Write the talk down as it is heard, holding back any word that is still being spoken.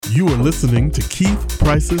You are listening to Keith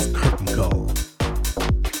Price's Curtain Call.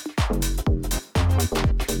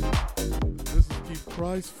 This is Keith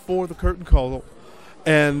Price for the Curtain Call,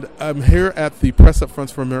 and I'm here at the press up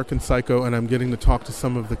fronts for American Psycho, and I'm getting to talk to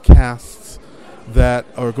some of the casts that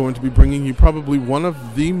are going to be bringing you probably one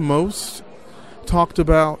of the most talked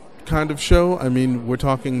about kind of show. I mean, we're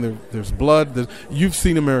talking there's blood. You've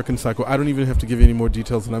seen American Psycho. I don't even have to give you any more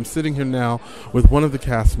details. And I'm sitting here now with one of the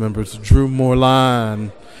cast members, Drew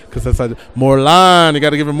Moerlein. Because that's Moerlein. You got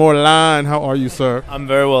to give him Moerlein. How are you, sir? I'm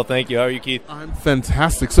very well, thank you. How are you, Keith? I'm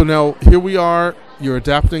fantastic. So now here we are. You're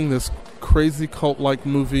adapting this crazy cult-like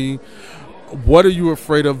movie. What are you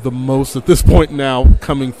afraid of the most at this point now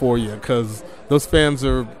coming for you? Because those fans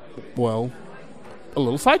are, well, a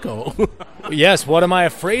little psycho. Yes, what am I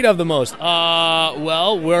afraid of the most?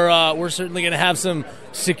 Well, we're certainly going to have some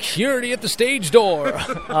security at the stage door.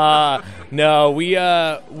 No,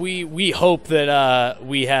 we hope that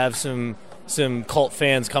we have some cult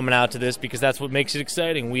fans coming out to this, because that's what makes it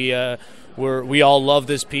exciting. We all love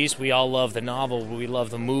this piece. We all love the novel. We love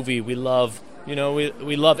the movie. We love we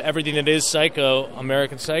love everything that is Psycho,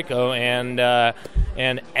 American Psycho, and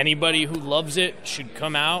anybody who loves it should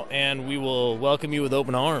come out, and we will welcome you with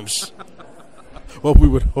open arms. Well, we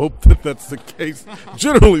would hope that that's the case,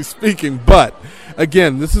 generally speaking. But,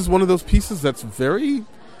 again, this is one of those pieces that's very...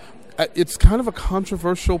 it's kind of a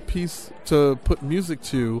controversial piece to put music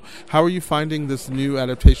to. How are you finding this new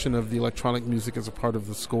adaptation of the electronic music as a part of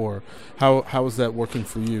the score? How is that working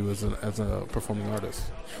for you as a performing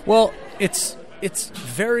artist? Well, it's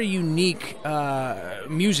very unique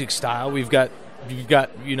music style. You've got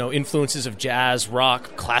influences of jazz,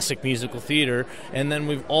 rock, classic musical theater, and then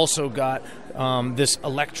we've also got this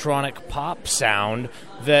electronic pop sound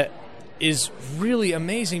that is really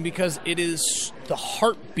amazing, because it is the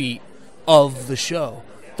heartbeat of the show,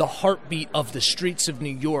 the heartbeat of the streets of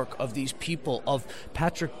New York, of these people, of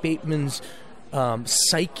Patrick Bateman's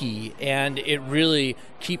psyche, and it really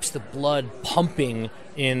keeps the blood pumping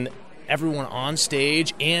in everyone on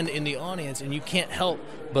stage and in the audience, and you can't help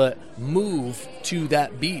but move to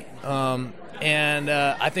that beat. And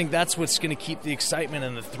I think that's what's going to keep the excitement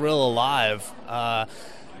and the thrill alive.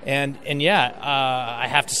 And I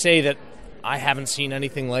have to say that I haven't seen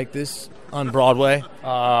anything like this on Broadway.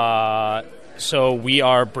 So we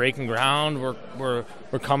are breaking ground. We're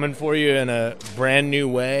coming for you in a brand new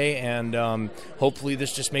way, and hopefully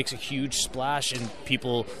this just makes a huge splash, and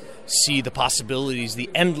people see the possibilities, the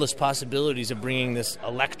endless possibilities of bringing this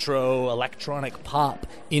electronic pop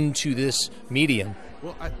into this medium.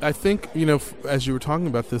 Well, I think, as you were talking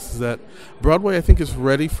about this, is that Broadway, I think, is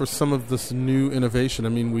ready for some of this new innovation. I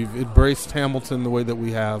mean, we've embraced Hamilton the way that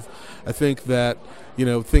we have. I think that,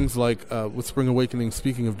 things like with Spring Awakening,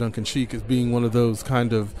 speaking of Duncan Sheik, as being one of those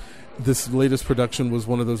kind of, this latest production was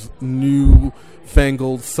one of those new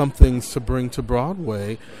fangled somethings to bring to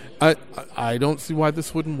Broadway. I don't see why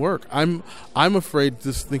this wouldn't work. I'm afraid,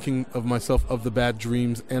 just thinking of myself, of the bad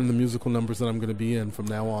dreams and the musical numbers that I'm going to be in from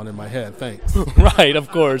now on in my head. Thanks. Right, of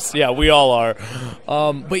course. Yeah, we all are.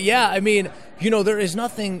 But yeah, I mean, there is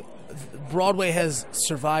nothing. Broadway has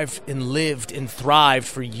survived and lived and thrived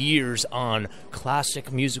for years on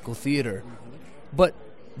classic musical theater. But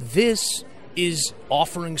this is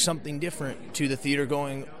offering something different to the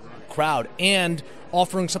theater-going crowd, and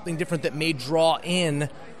offering something different that may draw in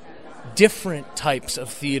different types of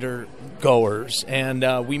theater goers, and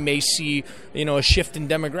we may see a shift in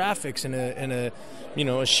demographics and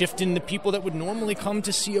a shift in the people that would normally come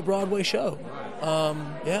to see a Broadway show.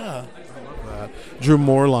 Yeah. Drew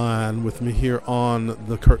Moerlein with me here on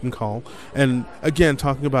the Curtain Call, and again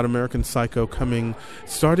talking about American Psycho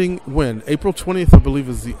starting when? April 20th, I believe,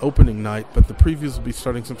 is the opening night, but the previews will be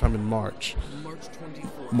starting sometime in March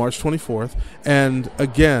 24th. And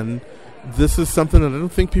again, this is something that I don't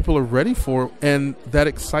think people are ready for, and that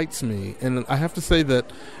excites me. And I have to say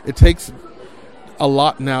that it takes a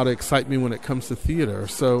lot now to excite me when it comes to theater.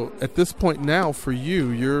 So at this point now, for you,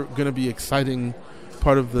 you're going to be exciting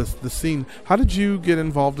part of the scene. How did you get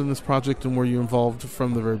involved in this project, and were you involved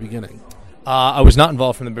from the very beginning? I was not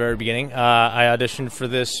involved from the very beginning. I auditioned for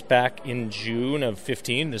this back in June of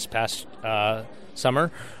 2015, this past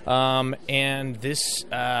summer, and this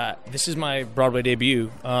is my Broadway debut,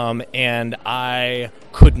 and I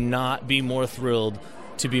could not be more thrilled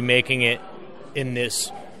to be making it in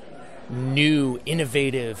this new,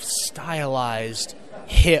 innovative, stylized,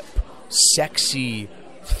 hip, sexy,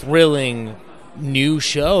 thrilling new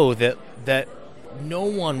show that no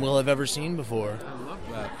one will have ever seen before. I love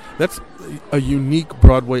that. That's a unique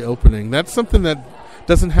Broadway opening. That's something that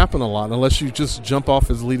doesn't happen a lot unless you just jump off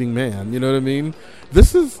as leading man. You know what I mean?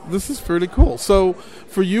 This is pretty cool. So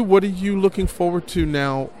for you, what are you looking forward to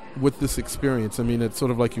now with this experience? I mean, it's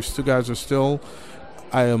sort of like you guys are still,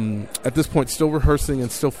 I am at this point still rehearsing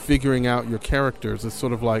and still figuring out your characters. It's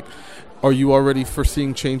sort of like, are you already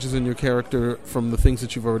foreseeing changes in your character from the things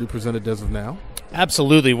that you've already presented as of now?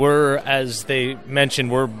 Absolutely. We're, as they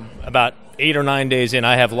mentioned, we're about 8 or 9 days in.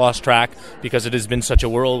 I have lost track because it has been such a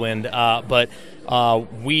whirlwind. But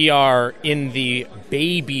we are in the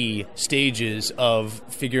baby stages of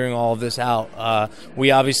figuring all of this out.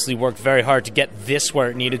 We obviously worked very hard to get this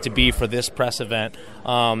where it needed to be for this press event,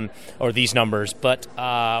 or these numbers. But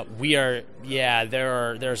there's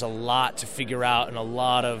a lot to figure out and a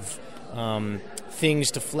lot of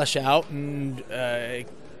things to flesh out and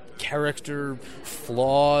character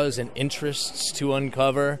flaws and interests to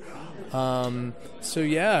uncover.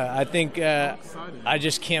 I think I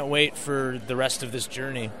just can't wait for the rest of this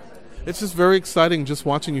journey. It's just very exciting just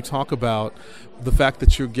watching you talk about the fact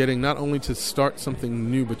that you're getting not only to start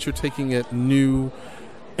something new, but you're taking it new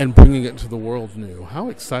and bringing it into the world new. How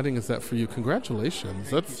exciting is that for you? Congratulations.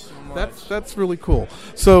 That's really cool.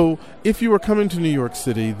 So if you are coming to New York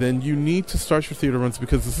City, then you need to start your theater runs,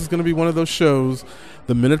 because this is going to be one of those shows,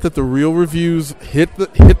 the minute that the real reviews hit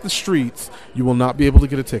the streets, you will not be able to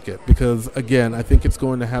get a ticket, because again, I think it's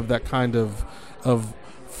going to have that kind of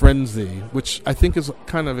frenzy, which I think is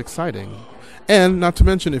kind of exciting. And not to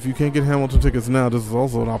mention, if you can't get Hamilton tickets now, this is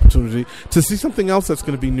also an opportunity to see something else that's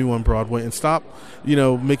going to be new on Broadway, and stop,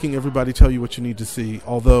 making everybody tell you what you need to see.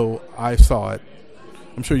 Although I saw it.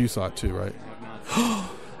 I'm sure you saw it too, right?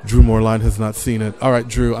 Drew Moerlein has not seen it. All right,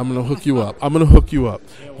 Drew, I'm going to hook you up.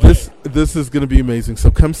 This is going to be amazing. So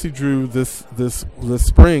come see Drew this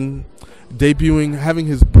spring, having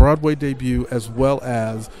his Broadway debut, as well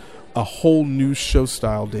as a whole new show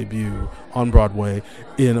style debut on Broadway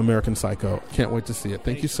in American Psycho. Can't wait to see it.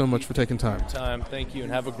 Thank you so much for taking time. Thank you,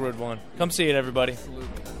 and have a good one. Come see it, everybody.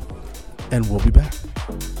 And we'll be back.